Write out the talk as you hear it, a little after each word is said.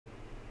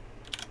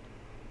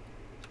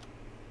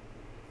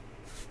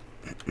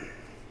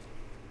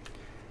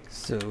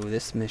So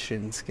this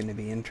mission's gonna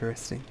be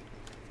interesting.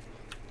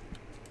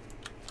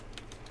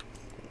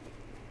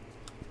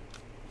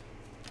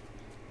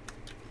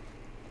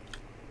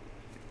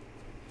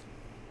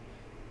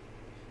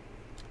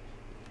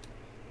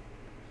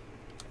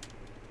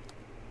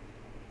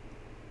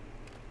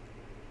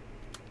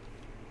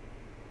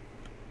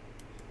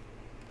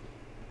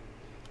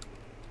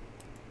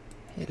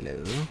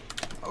 Hello.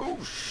 Oh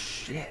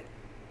shit.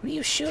 What are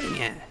you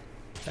shooting at?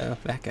 Oh,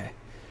 that guy.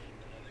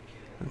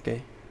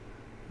 Okay.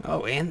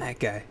 Oh, and that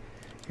guy.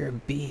 You're a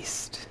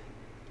beast.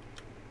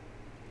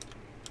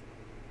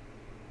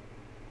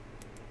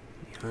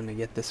 You wanna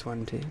get this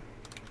one too?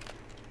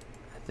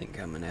 I think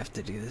I'm gonna have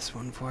to do this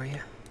one for you.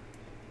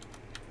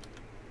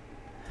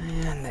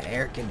 And the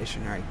air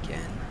conditioner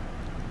again.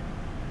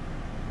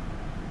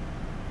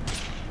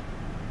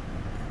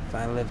 If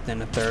I lived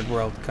in a third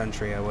world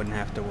country, I wouldn't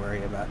have to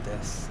worry about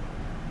this.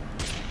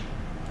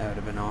 That would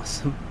have been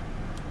awesome.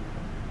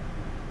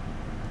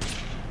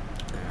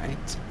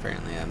 Alright,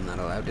 apparently I'm not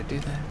allowed to do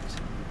that.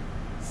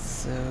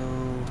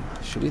 So,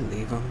 should we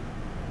leave him?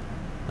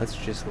 Let's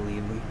just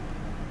leave him.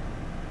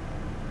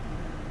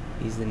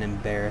 He's an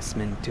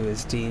embarrassment to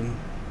his team.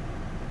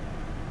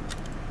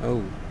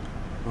 Oh,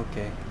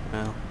 okay,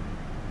 well.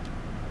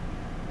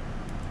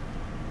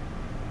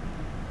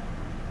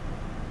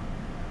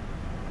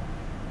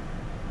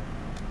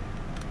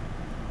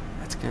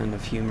 That's kind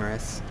of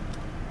humorous.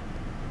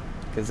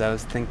 Because I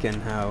was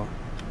thinking how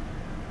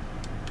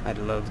I'd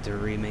love to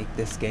remake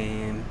this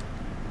game.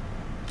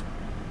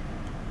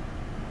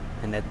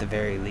 And at the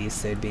very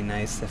least, it'd be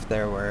nice if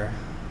there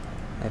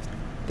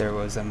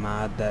was a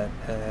mod that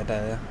had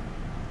a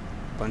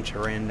bunch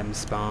of random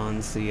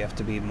spawns, so you have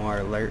to be more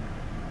alert.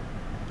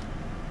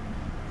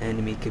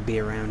 Enemy could be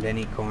around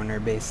any corner,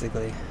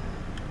 basically.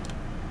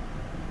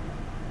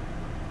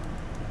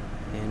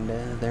 And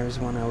there's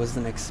one I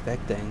wasn't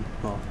expecting.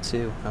 Well,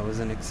 two I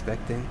wasn't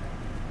expecting.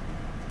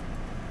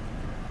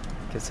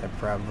 Guess I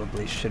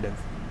probably should have.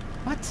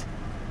 What?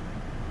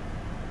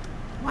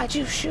 Why'd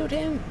you shoot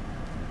him?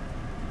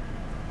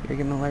 You're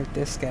gonna alert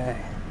this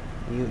guy,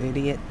 you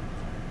idiot.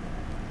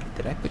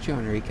 Did I put you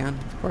on Recon?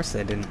 Of course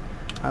I didn't.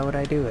 Why would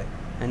I do it?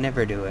 I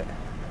never do it.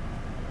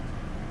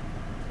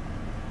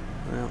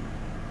 Well,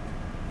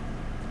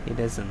 he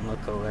doesn't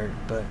look alert,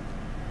 but...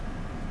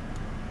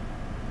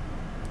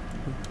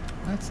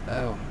 What?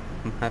 Oh,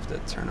 I have to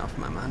turn off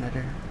my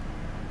monitor.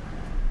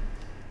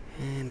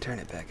 And turn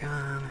it back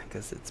on,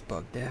 because it's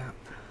bugged out.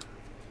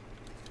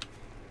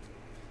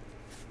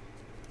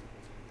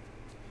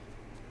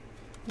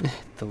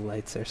 The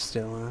lights are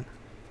still on.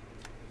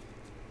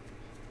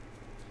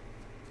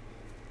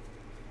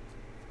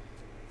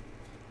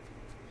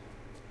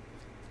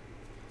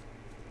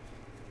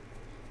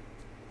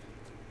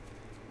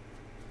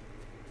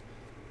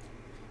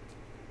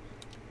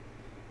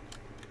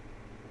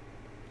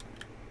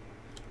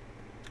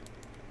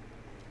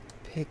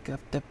 Pick up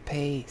the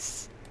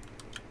pace.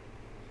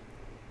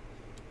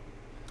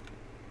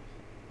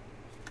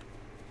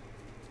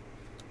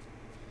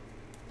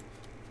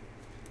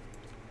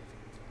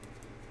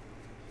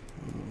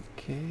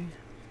 Okay.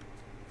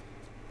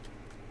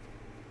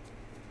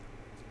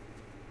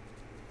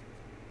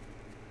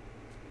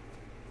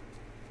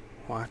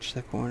 Watch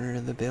the corner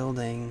of the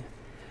building.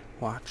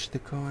 Watch the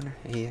corner.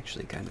 He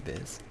actually kind of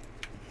is.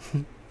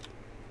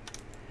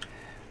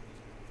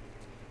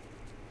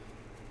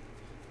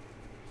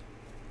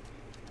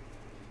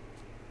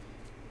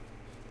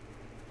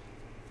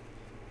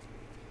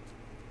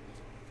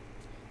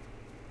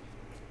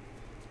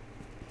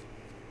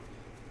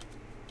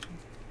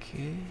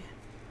 Okay.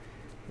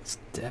 Was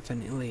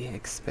definitely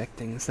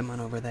expecting someone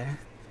over there.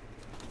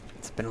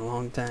 It's been a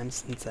long time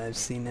since I've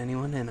seen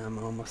anyone, and I'm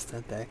almost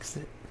at the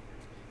exit.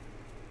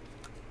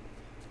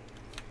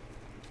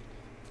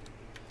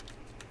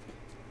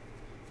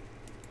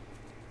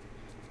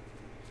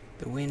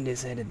 The wind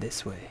is headed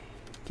this way.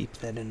 Keep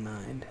that in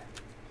mind.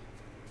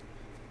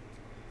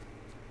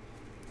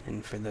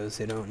 And for those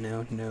who don't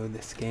know, no,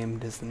 this game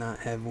does not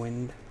have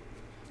wind.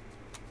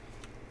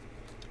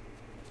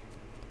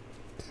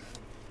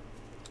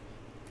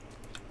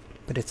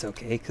 But it's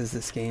okay, because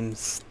this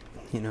game's,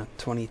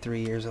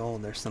 23 years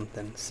old or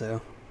something,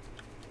 so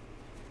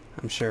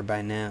I'm sure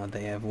by now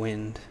they have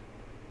wind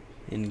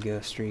in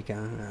Ghost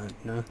Recon.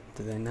 No,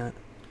 do they not?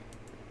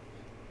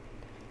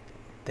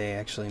 They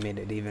actually made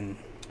it even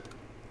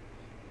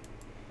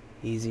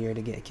easier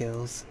to get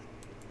kills.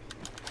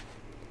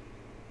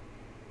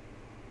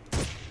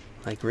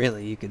 Like,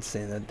 really, you could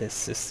say that this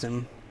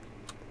system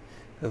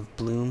of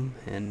bloom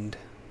and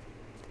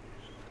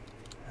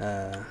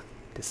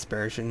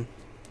dispersion,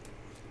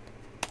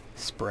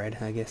 spread,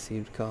 I guess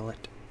you'd call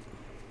it,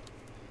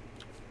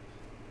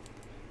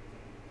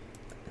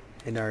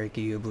 it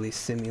arguably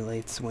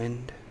simulates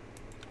wind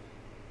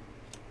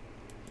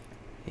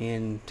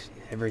and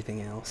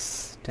everything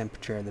else.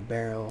 Temperature of the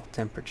barrel,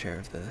 temperature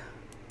of the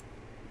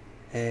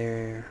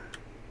air,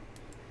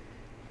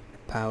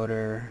 the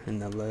powder and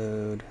the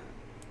load,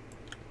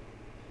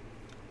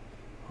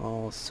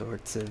 all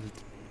sorts of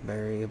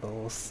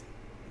variables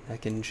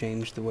That can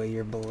change the way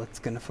your bullet's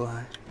gonna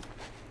fly.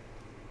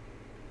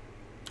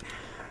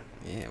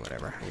 Yeah,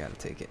 whatever. I gotta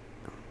take it.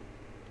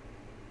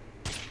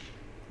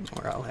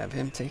 Or I'll have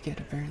him take it,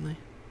 apparently.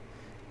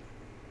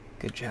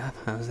 Good job.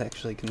 I was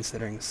actually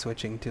considering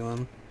switching to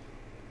him,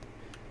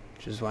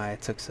 which is why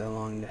it took so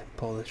long to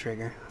pull the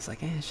trigger. I was like,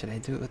 should I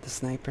do it with the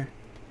sniper?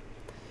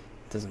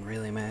 It doesn't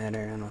really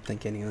matter. I don't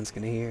think anyone's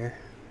gonna hear,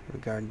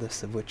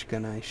 regardless of which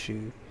gun I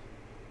shoot.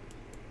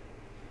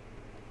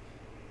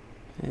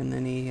 And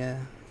then he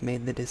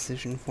made the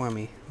decision for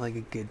me, like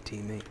a good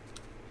teammate.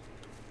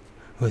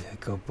 Oh, that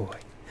good boy.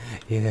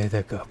 You're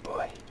the good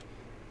boy.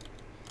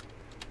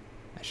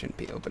 I shouldn't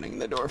be opening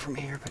the door from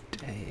here,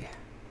 but hey.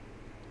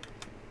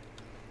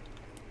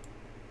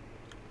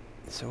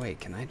 So wait,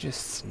 can I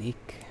just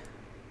sneak?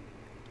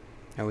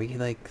 Are we,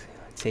 like,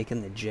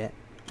 taking the jet?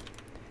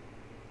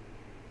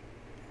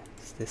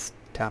 Is this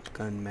Top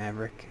Gun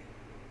Maverick?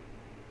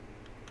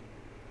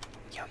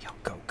 Yo,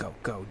 go, go,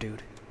 go,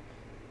 dude.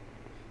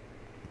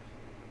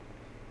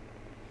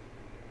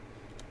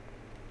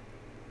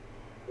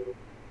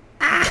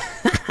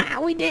 Ah!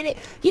 We did it!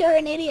 You're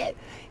an idiot!